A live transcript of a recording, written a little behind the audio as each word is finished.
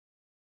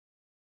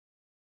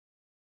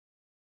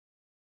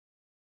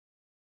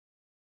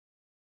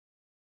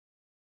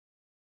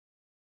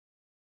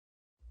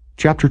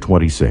Chapter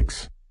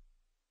 26.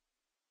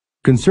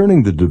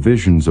 Concerning the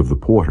divisions of the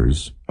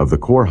porters, of the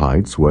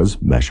Korhites was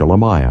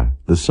Meshelemiah,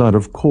 the son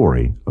of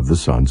Kori, of the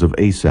sons of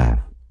Asaph.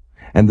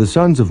 And the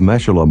sons of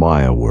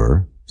Meshelemiah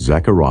were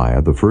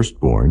Zechariah the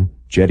firstborn,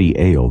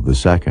 Jediael the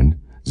second,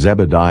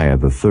 Zebediah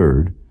the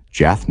third,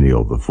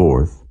 Jathniel the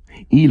fourth,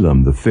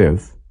 Elam the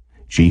fifth,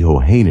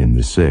 Jehohanan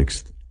the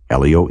sixth,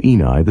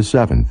 Elioenai the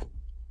seventh.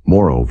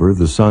 Moreover,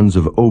 the sons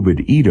of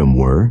Obed-Edom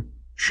were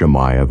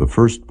Shemaiah the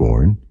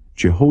firstborn,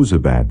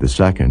 Jehozabad the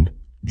second,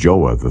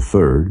 Joah the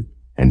third,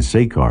 and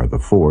Sakar the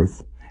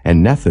fourth,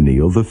 and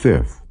Nethaneel the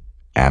fifth,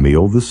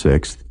 Amiel the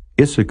sixth,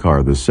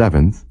 Issachar the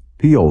seventh,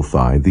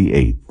 Peothai the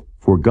eighth,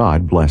 for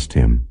God blessed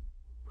him.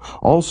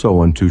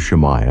 Also unto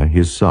Shemaiah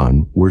his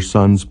son were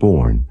sons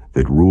born,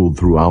 that ruled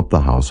throughout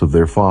the house of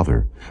their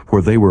father,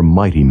 for they were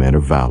mighty men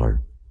of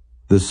valor.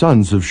 The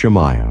sons of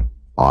Shemaiah,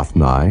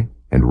 Othni,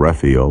 and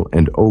Rephael,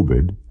 and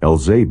Obed,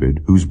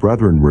 Elzabad, whose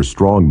brethren were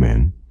strong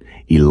men,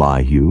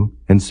 Elihu,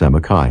 and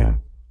Semachiah.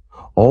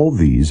 All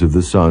these are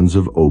the sons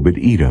of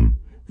Obed-Edom.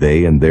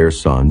 They and their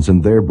sons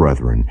and their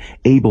brethren,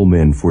 able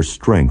men for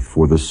strength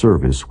for the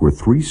service, were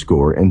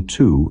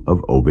 62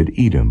 of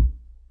Obed-Edom.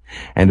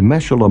 And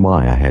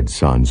Meshelemiah had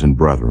sons and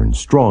brethren,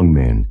 strong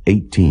men,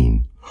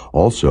 18.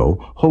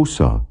 Also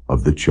Hosa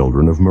of the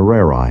children of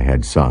Merari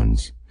had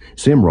sons.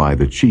 Simri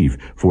the chief,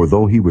 for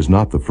though he was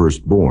not the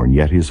firstborn,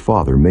 yet his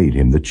father made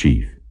him the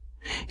chief.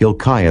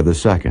 Hilkiah the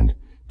second,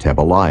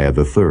 Tebaliah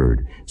the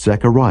third,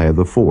 Zechariah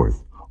the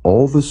fourth.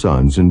 All the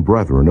sons and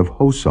brethren of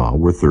Hosa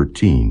were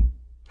 13.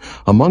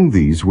 Among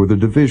these were the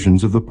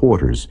divisions of the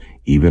porters,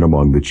 even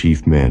among the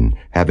chief men,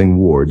 having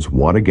wards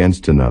one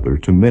against another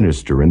to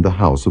minister in the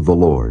house of the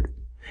Lord.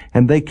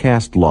 And they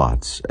cast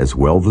lots, as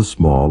well the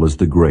small as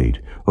the great,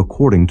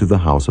 according to the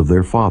house of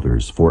their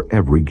fathers, for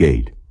every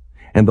gate.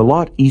 And the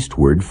lot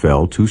eastward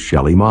fell to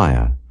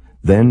Shelemiah.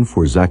 Then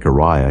for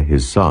Zechariah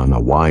his son,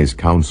 a wise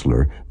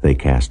counselor, they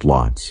cast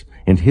lots.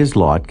 And his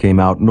lot came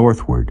out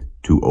northward,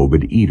 to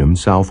Obed-Edom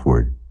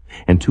southward,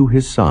 and to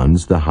his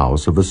sons the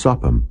house of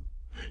Asuppim.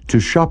 To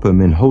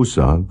Shuppim in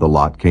Hosa the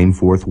lot came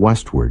forth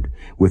westward,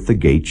 with the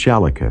gate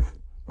Shaleketh,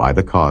 by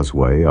the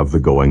causeway of the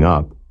going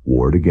up,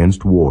 ward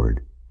against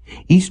ward.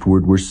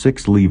 Eastward were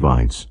 6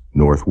 Levites,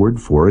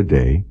 northward 4 a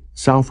day,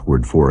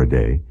 southward 4 a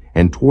day,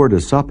 and toward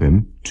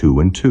Asuppim 2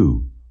 and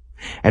 2.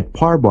 At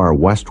Parbar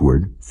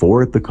westward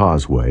 4 at the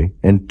causeway,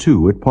 and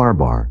 2 at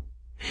Parbar.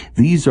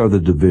 These are the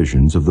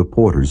divisions of the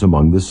porters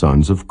among the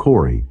sons of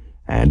Kori,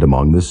 and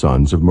among the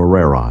sons of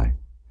Merari.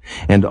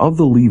 And of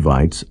the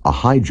Levites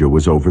Ahijah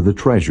was over the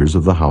treasures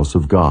of the house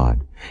of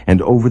God,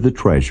 and over the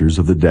treasures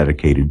of the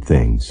dedicated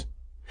things.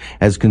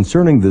 As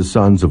concerning the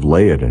sons of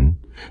Laodin,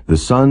 the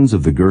sons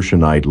of the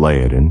Gershonite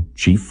Laodin,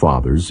 chief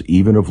fathers,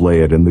 even of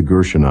Laodin the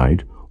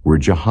Gershonite, were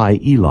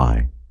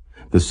Jehi-Eli.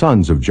 The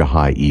sons of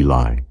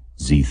Jehi-Eli,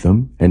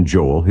 Zetham and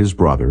Joel his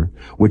brother,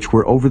 which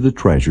were over the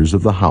treasures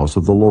of the house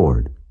of the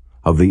Lord.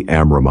 Of the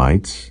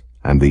Amramites,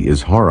 and the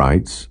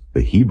Izharites,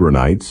 the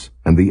Hebronites,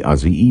 and the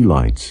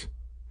Uzzielites.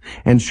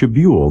 And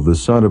Shebuel the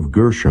son of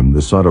Gershom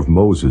the son of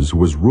Moses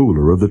was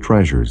ruler of the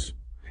treasures.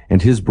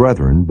 And his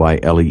brethren by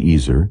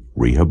Eliezer,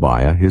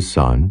 Rehabiah his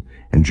son,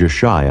 and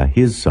Jeshiah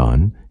his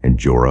son, and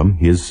Joram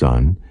his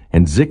son,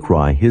 and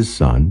Zichri his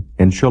son,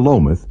 and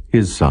Shelomith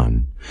his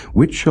son,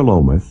 which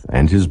Shelomith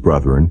and his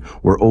brethren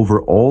were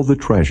over all the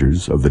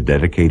treasures of the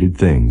dedicated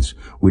things,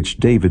 which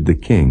David the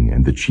king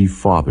and the chief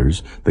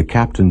fathers, the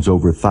captains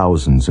over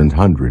thousands and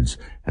hundreds,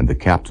 and the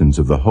captains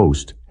of the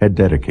host had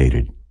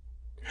dedicated.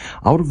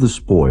 Out of the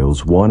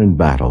spoils won in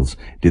battles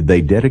did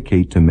they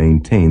dedicate to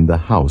maintain the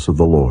house of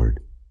the Lord.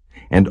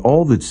 And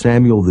all that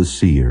Samuel the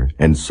seer,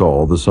 and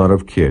Saul the son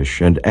of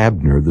Kish, and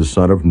Abner the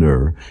son of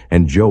Ner,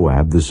 and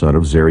Joab the son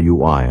of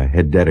Zeruiah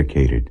had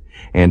dedicated,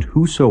 and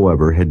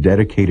whosoever had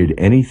dedicated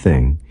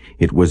anything,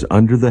 it was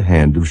under the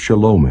hand of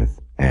Shelomith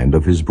and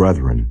of his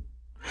brethren.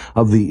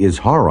 Of the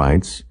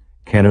Izharites,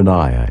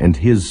 Kenaniah and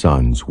his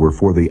sons were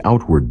for the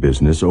outward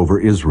business over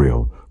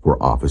Israel,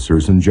 for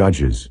officers and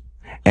judges.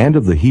 And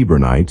of the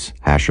Hebronites,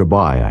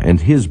 Hashabiah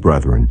and his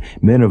brethren,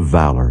 men of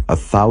valor,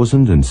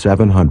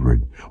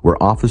 1,700,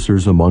 were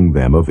officers among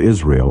them of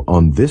Israel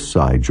on this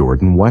side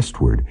Jordan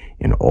westward,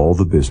 in all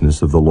the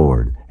business of the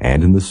Lord,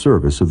 and in the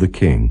service of the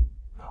king.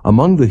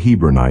 Among the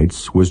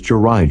Hebronites was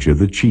Jerijah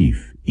the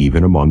chief,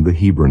 even among the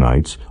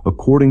Hebronites,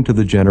 according to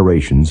the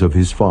generations of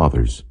his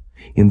fathers.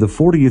 In the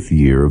 40th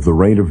year of the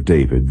reign of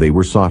David they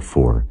were sought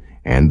for,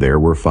 and there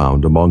were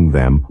found among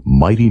them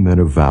mighty men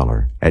of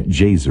valor, at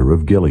Jazer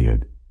of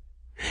Gilead.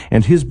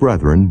 And his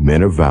brethren,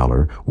 men of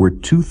valor, were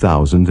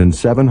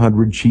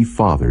 2,700 chief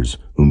fathers,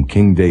 whom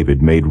King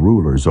David made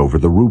rulers over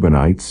the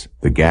Reubenites,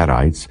 the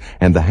Gadites,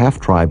 and the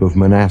half-tribe of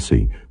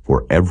Manasseh,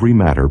 for every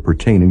matter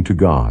pertaining to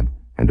God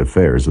and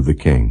affairs of the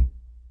king.